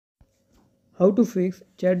How to fix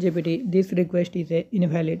ChatGPT? This request is a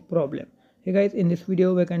invalid problem. Hey guys, in this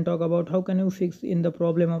video we can talk about how can you fix in the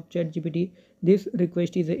problem of ChatGPT. This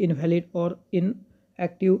request is a invalid or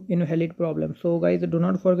inactive invalid problem. So guys, do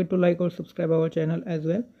not forget to like or subscribe our channel as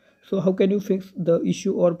well. So how can you fix the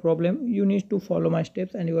issue or problem? You need to follow my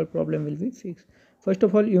steps and your problem will be fixed. First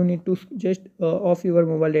of all, you need to just off your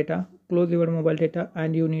mobile data, close your mobile data,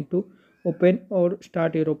 and you need to open or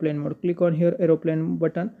start aeroplane mode. Click on here aeroplane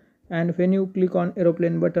button, and when you click on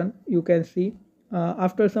aeroplane button you can see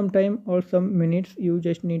after some time or some minutes you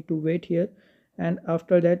just need to wait here, and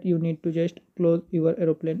after that you need to just close your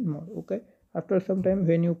aeroplane mode. Okay, after some time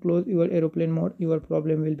when you close your aeroplane mode your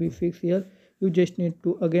problem will be fixed. Here you just need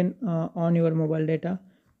to again on your mobile data.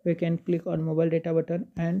 We can click on mobile data button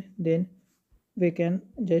and then we can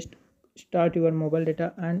just start your mobile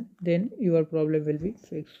data, and then your problem will be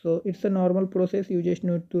fixed. So it's a normal process. You just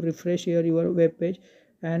need to refresh here your web page,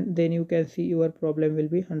 and then you can see your problem will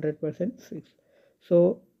be 100% fixed.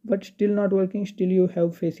 So but still not working, still you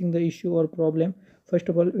have facing the issue or problem. First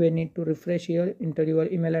of all, we need to refresh here, enter your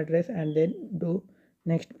email address, and then do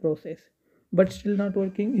next process. But still not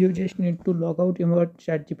working, you just need to log out your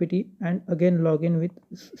ChatGPT and again log in with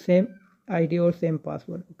same ID or same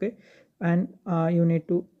password. Okay, and you need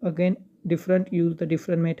to again use the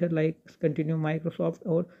different method like continue Microsoft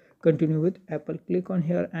or continue with Apple. Click on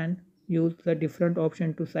here and use the different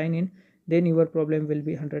option to sign in, then your problem will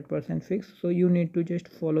be 100% fixed. So you need to just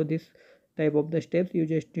follow this type of the steps. You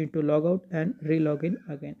just need to log out and re-log in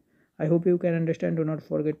again. I hope you can understand. Do not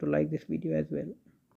forget to like this video as well.